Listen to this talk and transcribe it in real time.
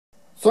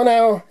So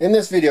now, in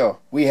this video,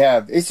 we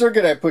have a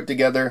circuit I put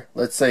together.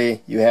 Let's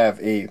say you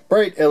have a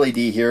bright LED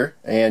here,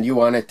 and you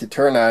want it to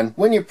turn on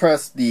when you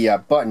press the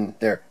button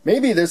there.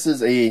 Maybe this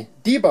is a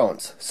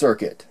debounce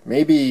circuit.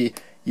 Maybe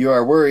you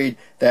are worried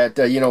that,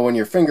 when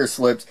your finger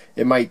slips,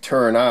 it might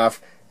turn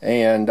off,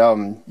 and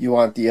you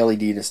want the LED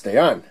to stay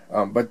on.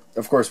 But,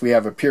 of course, we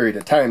have a period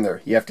of time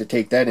there. You have to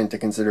take that into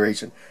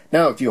consideration.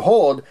 Now, if you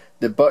hold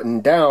the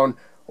button down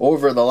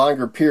over the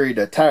longer period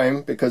of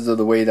time, because of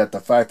the way that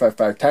the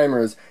 555 timer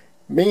is,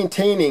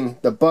 maintaining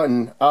the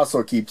button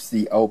also keeps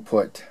the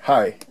output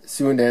high. As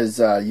soon as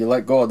you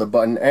let go of the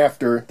button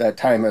after that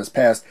time has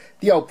passed,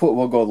 the output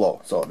will go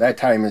low. So that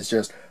time is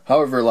just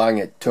however long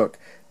it took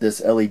this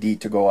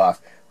LED to go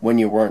off when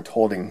you weren't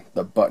holding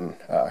the button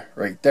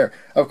right there.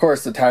 Of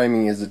course, the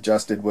timing is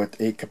adjusted with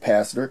a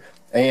capacitor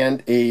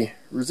and a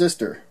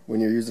resistor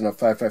when you're using a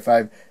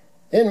 555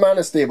 in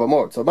monostable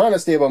mode. So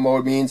monostable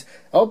mode means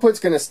output's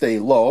going to stay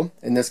low.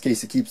 In this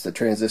case, it keeps the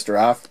transistor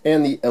off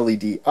and the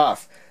LED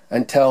off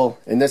until,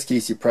 in this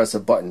case, you press a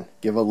button.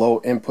 Give a low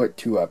input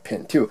to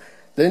pin 2.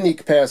 Then the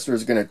capacitor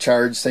is going to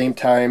charge same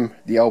time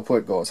the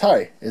output goes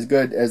high, as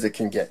good as it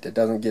can get. It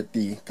doesn't get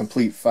the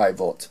complete 5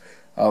 volts,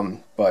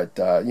 but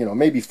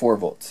maybe 4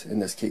 volts in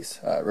this case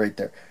right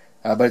there.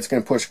 But it's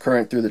going to push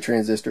current through the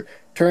transistor,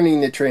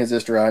 turning the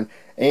transistor on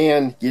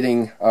and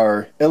getting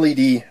our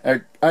LED,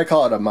 I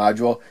call it a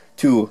module,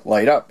 to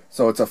light up.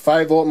 So it's a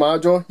 5 volt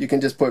module. You can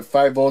just put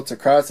 5 volts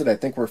across it. I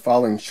think we're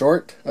falling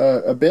short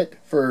a bit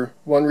for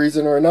one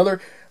reason or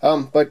another.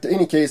 But in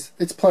any case,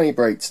 it's plenty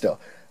bright still.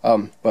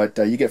 But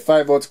you get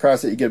 5 volts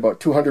across it, you get about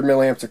 200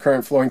 milliamps of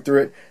current flowing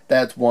through it.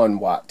 That's 1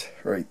 watt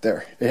right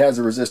there. It has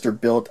a resistor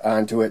built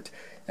onto it,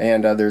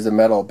 and there's a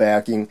metal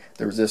backing.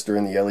 The resistor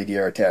and the LED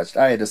are attached.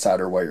 I had to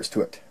solder wires to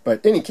it.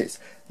 But in any case,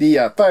 the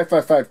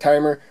 555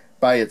 timer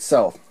by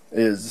itself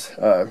is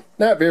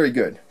not very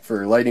good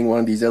for lighting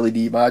one of these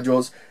LED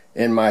modules,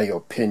 in my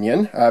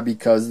opinion,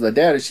 because the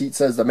data sheet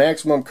says the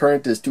maximum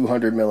current is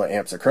 200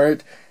 milliamps of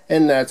current,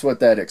 and that's what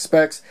that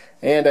expects.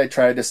 And I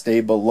try to stay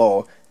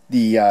below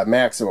the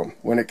maximum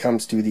when it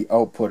comes to the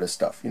output of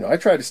stuff. I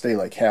try to stay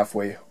like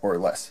halfway or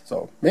less.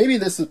 So maybe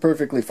this is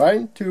perfectly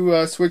fine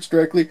to switch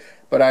directly,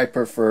 but I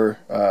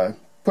prefer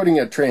putting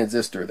a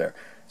transistor there.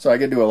 So I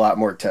could do a lot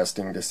more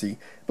testing to see.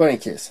 But in any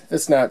case,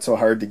 it's not so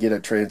hard to get a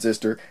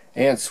transistor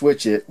and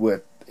switch it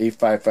with a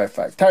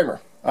 555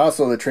 timer.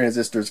 Also, the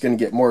transistor is going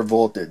to get more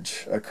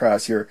voltage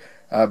across here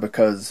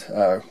because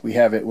we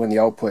have it when the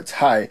output's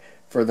high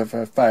for the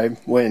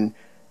 5 when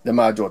the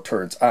module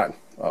turns on.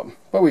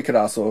 But we could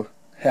also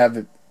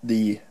have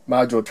the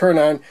module turn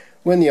on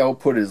when the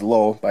output is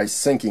low by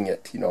syncing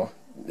it,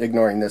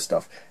 ignoring this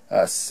stuff,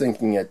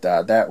 syncing it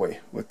that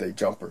way with the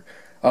jumper.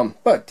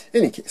 But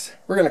in any case,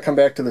 we're going to come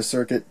back to the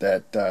circuit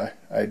that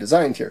I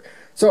designed here.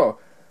 So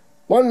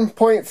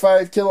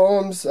 1.5 kilo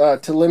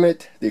ohms to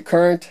limit the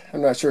current.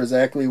 I'm not sure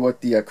exactly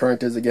what the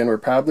current is. Again, we're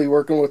probably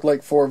working with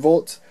like 4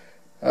 volts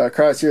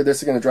across here.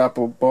 This is going to drop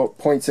about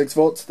 0.6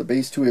 volts, the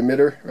base 2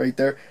 emitter right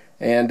there.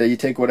 And you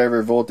take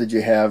whatever voltage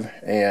you have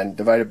and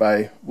divide it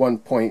by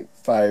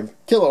 1.5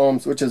 kilo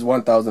ohms, which is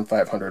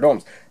 1,500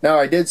 ohms. Now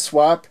I did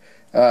swap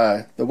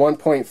the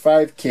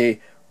 1.5K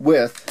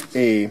with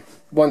a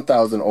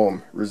 1,000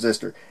 ohm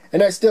resistor,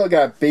 and I still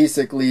got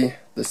basically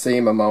the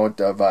same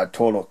amount of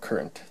total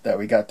current that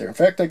we got there. In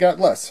fact, I got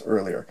less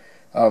earlier.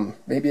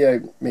 Maybe I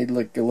made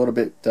like a little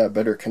bit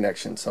better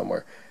connection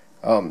somewhere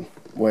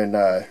when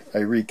I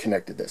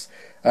reconnected this.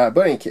 But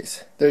in any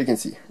case, there you can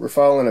see we're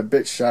falling a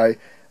bit shy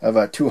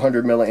of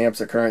 200 milliamps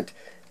of current,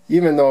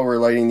 even though we're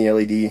lighting the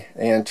LED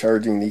and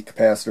charging the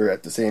capacitor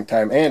at the same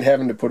time and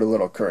having to put a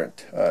little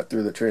current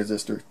through the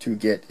transistor to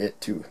get it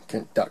to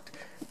conduct.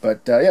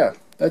 But yeah,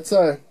 that's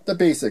the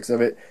basics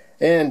of it.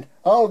 And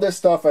all of this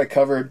stuff I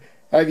covered.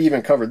 I've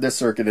even covered this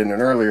circuit in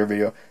an earlier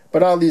video,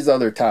 but all these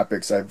other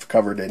topics I've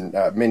covered in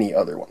many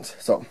other ones.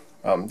 So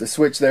the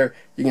switch there,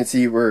 you can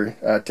see we're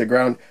to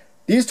ground.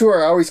 These two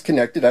are always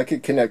connected. I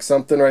could connect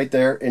something right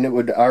there and it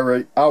would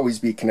always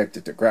be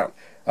connected to ground.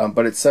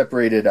 But it's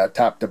separated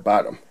top to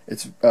bottom.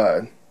 It's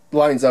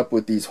lines up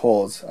with these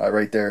holes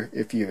right there.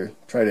 If you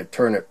try to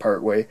turn it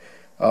part way,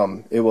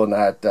 it will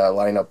not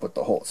line up with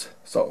the holes.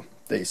 So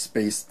they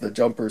space the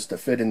jumpers to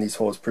fit in these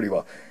holes pretty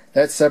well.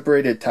 That's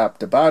separated top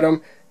to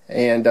bottom.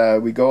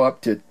 And we go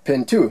up to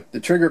pin 2, the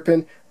trigger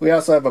pin. We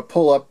also have a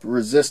pull-up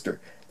resistor.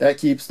 That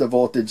keeps the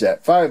voltage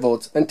at 5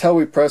 volts until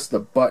we press the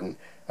button.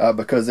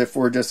 Because if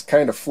we're just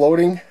kind of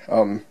floating,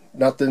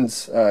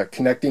 nothing's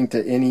connecting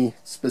to any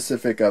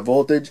specific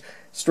voltage,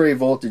 stray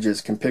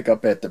voltages can pick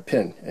up at the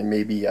pin and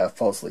maybe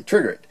falsely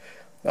trigger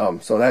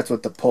it. So that's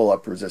what the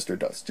pull-up resistor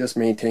does. Just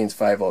maintains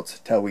 5 volts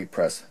until we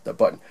press the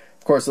button.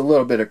 Of course, a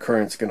little bit of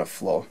current's going to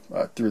flow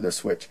through the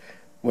switch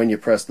when you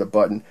press the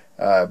button,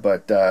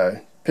 but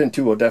pin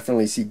 2 will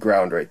definitely see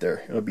ground right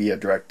there. It'll be a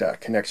direct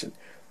connection.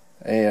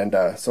 And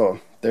so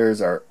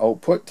there's our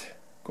output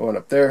going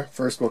up there.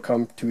 First we'll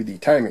come to the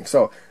timing.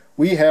 So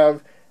we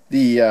have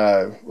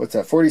the, what's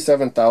that,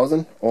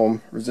 47,000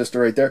 ohm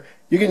resistor right there.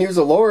 You can use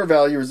a lower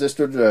value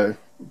resistor to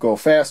go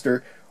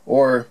faster,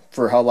 or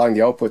for how long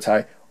the output's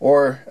high,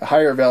 or a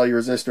higher value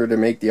resistor to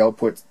make the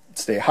output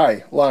stay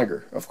high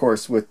longer. Of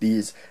course, with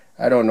these,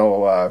 I don't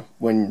know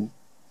when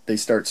they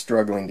start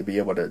struggling to be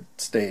able to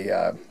stay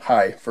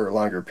high for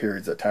longer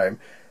periods of time.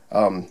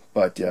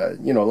 But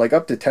you know, like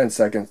up to 10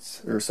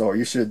 seconds or so,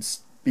 you should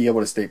be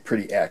able to stay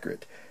pretty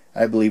accurate.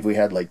 I believe we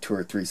had like 2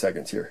 or 3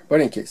 seconds here.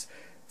 But in case,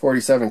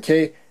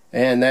 47K,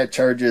 and that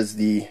charges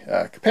the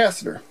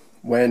capacitor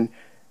when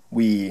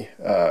we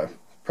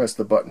press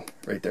the button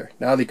right there.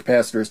 Now the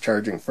capacitor is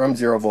charging from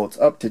 0 volts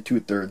up to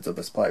 2/3 of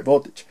the supply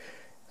voltage.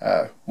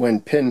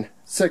 When pin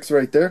 6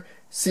 right there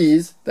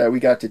sees that we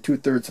got to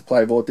 2/3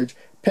 supply voltage,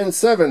 pin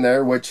 7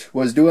 there, which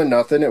was doing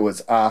nothing, it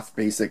was off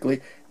basically,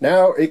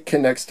 now it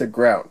connects to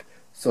ground.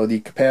 So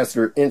the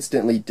capacitor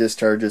instantly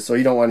discharges. So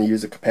you don't want to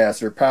use a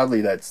capacitor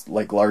probably that's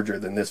like larger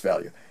than this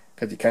value,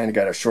 because you kind of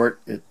got a short.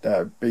 It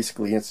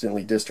basically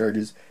instantly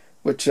discharges,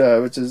 which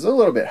is a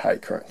little bit high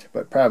current,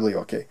 but probably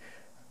okay.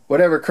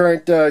 Whatever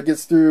current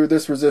gets through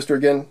this resistor,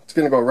 again, it's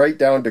going to go right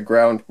down to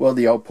ground while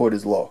the output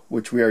is low,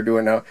 which we are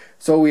doing now.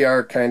 So we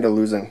are kind of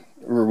losing,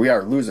 or we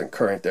are losing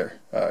current there,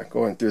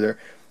 going through there.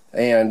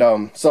 And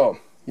so,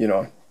 you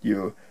know,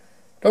 you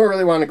don't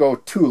really want to go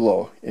too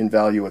low in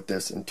value with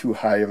this and too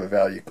high of a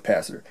value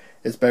capacitor.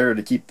 It's better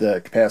to keep the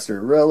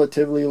capacitor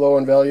relatively low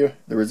in value,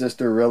 the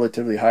resistor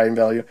relatively high in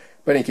value,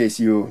 but in case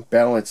you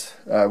balance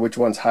which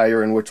one's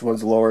higher and which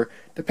one's lower,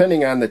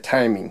 depending on the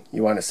timing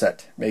you want to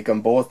set. Make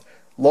them both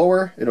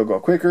lower, it'll go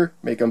quicker.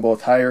 Make them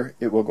both higher,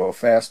 it will go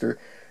faster.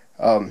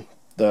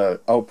 The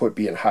output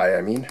being high,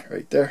 I mean,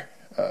 right there,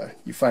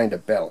 you find a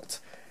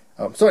balance.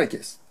 So in any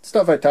case,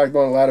 stuff I talked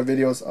about in a lot of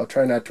videos. I'll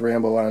try not to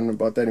ramble on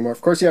about that anymore.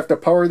 Of course, you have to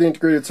power the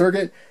integrated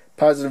circuit,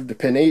 positive to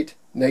pin 8,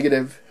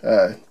 negative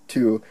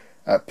to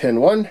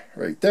pin 1,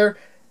 right there.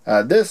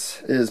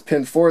 This is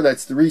pin 4,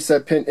 that's the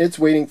reset pin. It's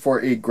waiting for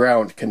a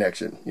ground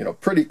connection, you know,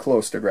 pretty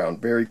close to ground,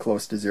 very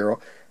close to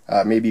 0,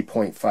 maybe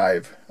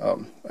 0.5.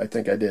 I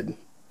think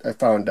I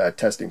found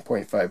testing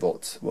 0.5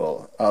 volts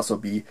will also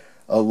be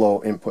a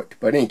low input.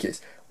 But in any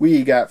case,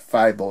 we got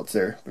 5 volts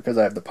there because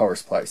I have the power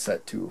supply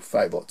set to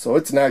 5 volts. So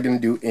it's not going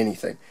to do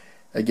anything.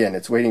 Again,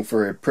 it's waiting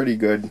for a pretty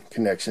good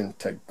connection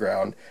to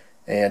ground,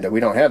 and we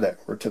don't have that.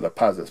 We're to the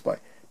positive supply.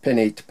 Pin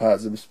 8 to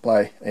positive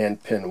supply,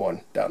 and pin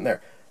 1 down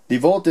there. The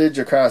voltage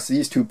across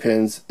these 2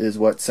 pins is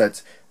what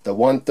sets the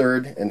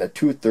 1/3 and the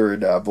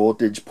 2/3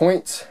 voltage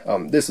points.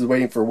 This is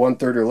waiting for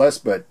 1/3 or less,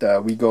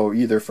 but we go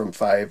either from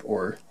 5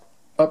 or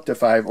up to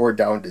 5 or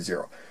down to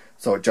 0.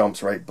 So it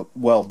jumps right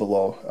well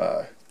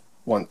below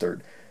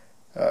 1/3.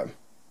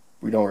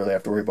 We don't really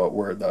have to worry about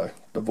where the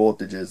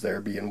voltage is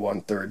there being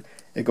 1/3.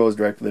 It goes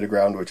directly to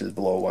ground, which is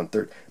below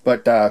 1/3.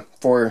 But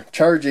for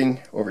charging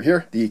over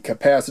here, the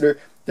capacitor,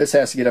 this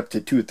has to get up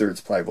to 2/3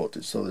 supply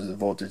voltage. So there's a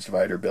voltage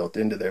divider built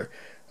into there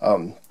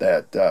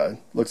that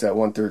looks at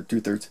 1/3,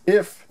 2/3.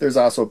 If there's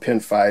also pin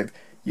 5,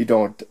 you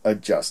don't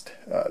adjust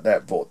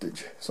that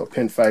voltage. So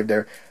pin 5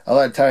 there. A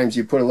lot of times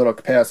you put a little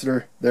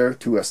capacitor there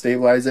to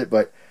stabilize it,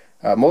 but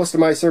most of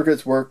my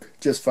circuits work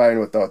just fine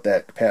without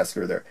that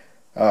capacitor there.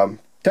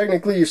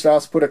 Technically, you should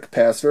also put a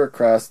capacitor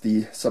across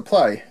the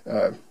supply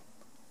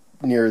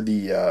near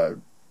the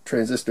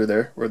transistor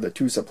there, where the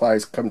 2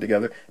 supplies come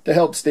together, to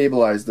help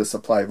stabilize the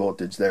supply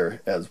voltage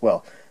there as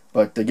well.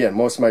 But again,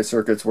 most of my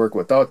circuits work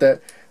without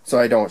that, so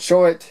I don't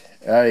show it.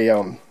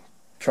 I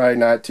try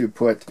not to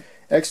put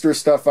extra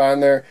stuff on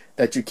there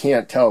that you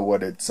can't tell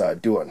what it's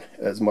doing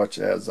as much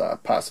as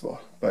possible.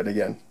 But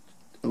again,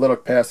 a little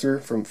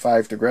capacitor from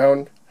 5 to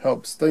ground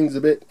helps things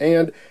a bit,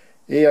 and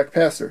a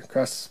capacitor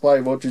across the supply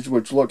voltage,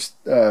 which looks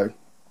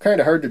kind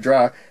of hard to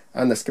draw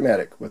on the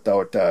schematic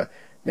without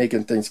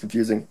making things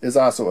confusing, is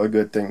also a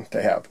good thing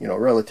to have. You know,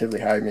 relatively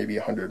high, maybe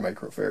 100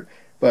 microfarad.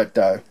 But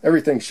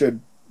everything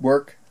should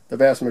work the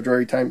vast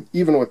majority of the time,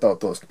 even without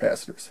those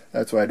capacitors.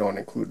 That's why I don't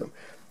include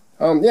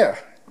them. Yeah,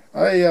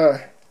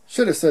 I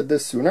should have said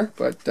this sooner,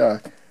 but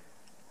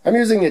I'm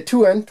using a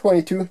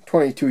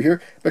 2N2222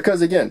 here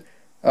because, again,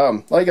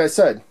 like I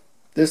said,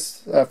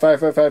 this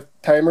 555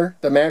 timer,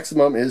 the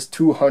maximum is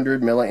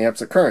 200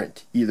 milliamps of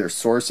current, either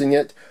sourcing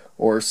it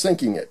or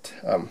sinking it.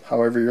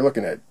 However you're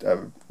looking at it.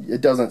 It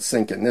doesn't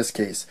sink in this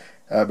case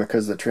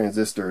because the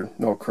transistor,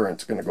 no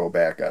current's going to go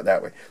back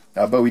that way.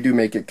 But we do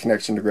make a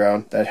connection to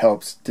ground. That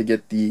helps to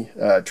get the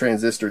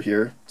transistor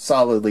here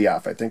solidly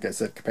off. I think I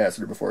said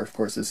capacitor before. Of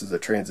course, this is a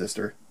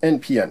transistor,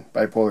 NPN,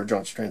 bipolar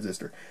junction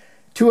transistor.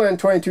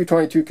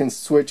 2N2222 can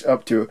switch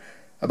up to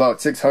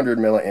about 600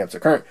 milliamps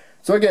of current.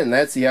 So again,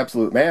 that's the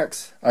absolute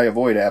max. I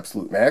avoid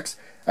absolute max.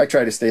 I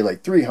try to stay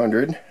like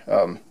 300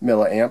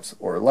 milliamps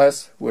or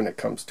less when it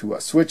comes to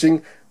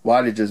switching.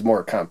 Wattage is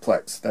more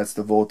complex. That's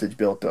the voltage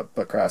built up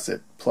across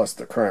it plus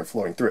the current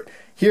flowing through it.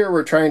 Here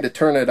we're trying to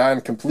turn it on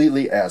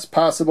completely as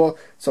possible,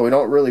 so we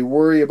don't really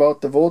worry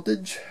about the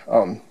voltage.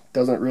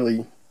 Doesn't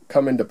really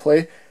come into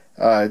play.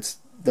 It's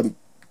the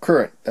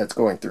current that's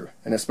going through,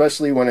 and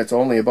especially when it's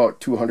only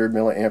about 200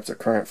 milliamps of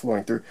current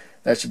flowing through,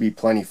 that should be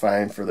plenty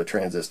fine for the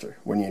transistor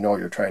when you know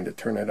you're trying to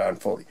turn it on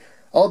fully.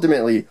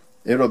 Ultimately,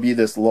 it'll be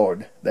this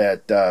load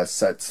that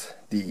sets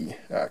the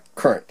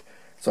current.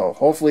 So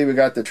hopefully we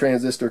got the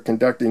transistor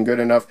conducting good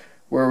enough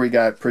where we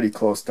got pretty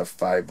close to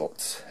 5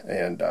 volts.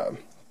 And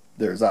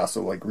there's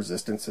also like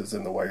resistances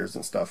in the wires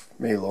and stuff,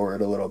 may lower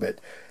it a little bit.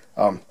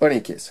 But in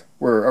any case,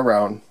 we're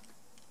around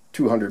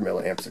 200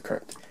 milliamps of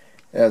current,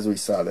 as we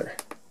saw there.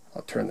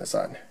 I'll turn this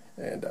on.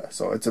 And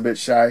so it's a bit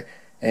shy,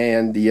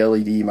 and the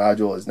LED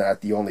module is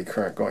not the only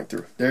current going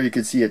through. There you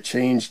can see it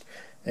changed,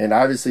 and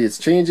obviously it's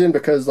changing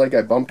because like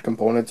I bumped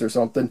components or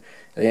something,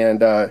 and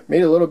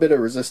made a little bit of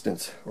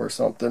resistance or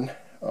something.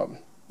 A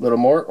little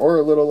more or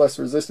a little less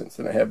resistance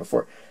than I had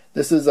before.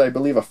 This is, I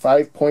believe, a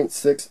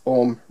 5.6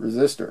 ohm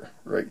resistor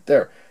right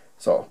there.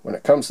 So when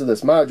it comes to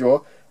this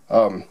module,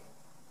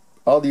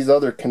 all these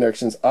other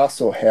connections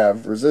also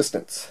have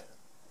resistance,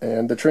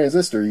 and the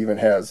transistor even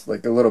has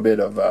like a little bit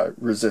of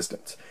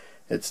resistance.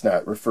 It's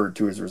not referred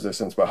to as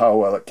resistance, but how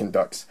well it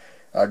conducts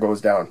goes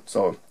down.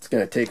 So it's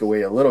going to take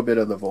away a little bit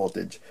of the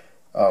voltage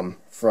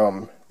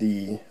from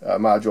the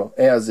module,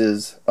 as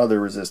is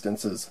other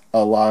resistances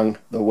along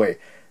the way.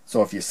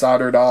 So if you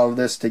soldered all of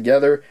this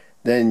together,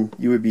 then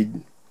you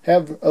would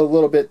have a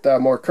little bit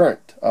more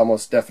current,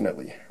 almost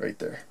definitely right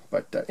there.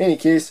 But in any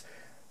case,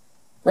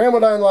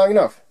 rambled on long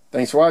enough.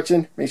 Thanks for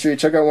watching. Make sure you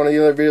check out one of the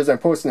other videos I'm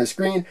posting on the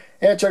screen,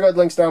 and check out the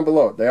links down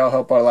below. They all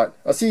help out a lot.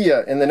 I'll see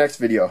you in the next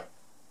video.